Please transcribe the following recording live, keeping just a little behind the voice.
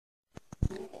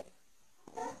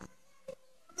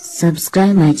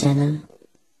Subscribe my channel.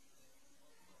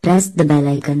 Press the bell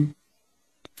icon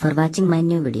for watching my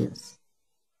new videos.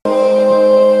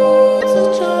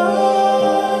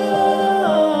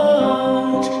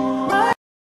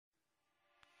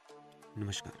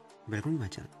 नमस्कार, welcome to my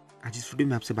channel. आज इस video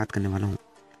में आपसे बात करने वाला हूँ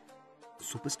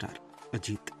सुपरस्टार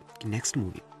अजीत की नेक्स्ट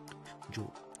मूवी जो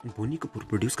बोनी कपूर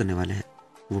प्रोड्यूस करने वाले हैं।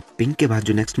 वो पिंक के बाद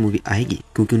जो नेक्स्ट मूवी आएगी,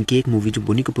 क्योंकि उनकी एक मूवी जो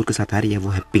बोनी कपूर के साथ आ रही है वो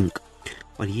है पिंक,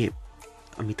 और ये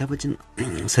अमिताभ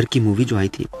बच्चन सर की मूवी जो आई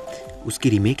थी उसकी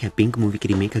रीमेक है। पिंक मूवी की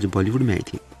रीमेक है जो बॉलीवुड में आई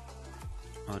थी।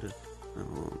 और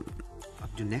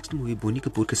अब जो नेक्स्ट मूवी बोनी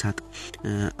कपूर के साथ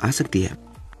आ सकती है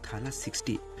थाला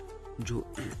 60,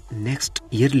 जो नेक्स्ट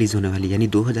ईयर रिलीज़ होने वाली है, यानी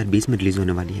 2020 में रिलीज़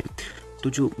होने वाली है। तो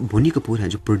जो बोनी कपूर है,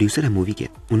 जो प्रोड्यूसर है मूवी के,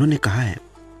 उन्होंने कहा है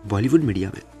बॉलीवुड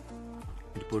मीडिया में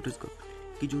रिपोर्टर्स को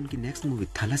कि जो उनकी नेक्स्ट मूवी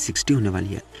थाला 60 होने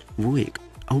वाली है वो एक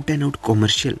आउट एंड आउट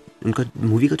कॉमर्शियल, उनका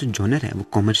मूवी का जो जॉनर है वो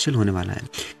कॉमर्शियल होने वाला है,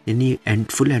 यानी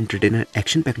full entertainer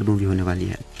action packed movie होने वाली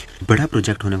है। बड़ा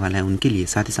प्रोजेक्ट होने वाला है उनके लिए,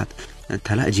 साथ ही साथ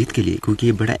थाला अजीत के लिए, क्योंकि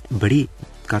ये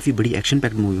काफ़ी बड़ी एक्शन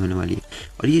पैक्ड मूवी होने वाली है।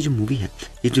 और ये जो मूवी है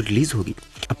ये जो रिलीज़ होगी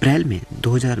अप्रैल में,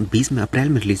 2020 में अप्रैल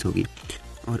में रिलीज़ होगी,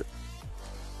 और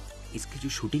इसकी जो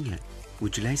शूटिंग है वो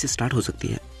जुलाई से स्टार्ट हो सकती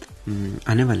है।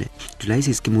 आने वाले जुलाई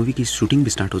से इसकी मूवी की शूटिंग भी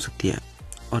स्टार्ट हो सकती है।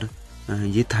 और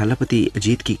ये थालापति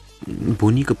अजीत की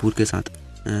बोनी कपूर के साथ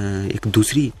एक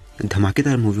दूसरी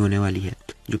धमाकेदार मूवी होने वाली है,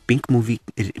 जो पिंक मूवी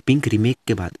की रीमेक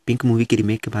के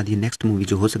बाद ये नेक्स्ट मूवी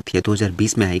जो हो सकती है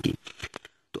 2020 में आएगी।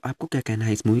 तो आपको क्या कहना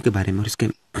है इस मूवी के बारे में और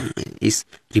इस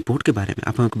रिपोर्ट के बारे में,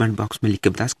 आप हमें कमेंट बॉक्स में लिख के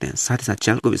बता सकते हैं। साथ ही साथ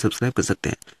चैनल को भी सब्सक्राइब कर सकते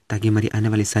हैं ताकि हमारी आने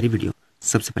वाली सारी वीडियो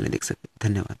सबसे पहले देख सकें।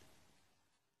 धन्यवाद।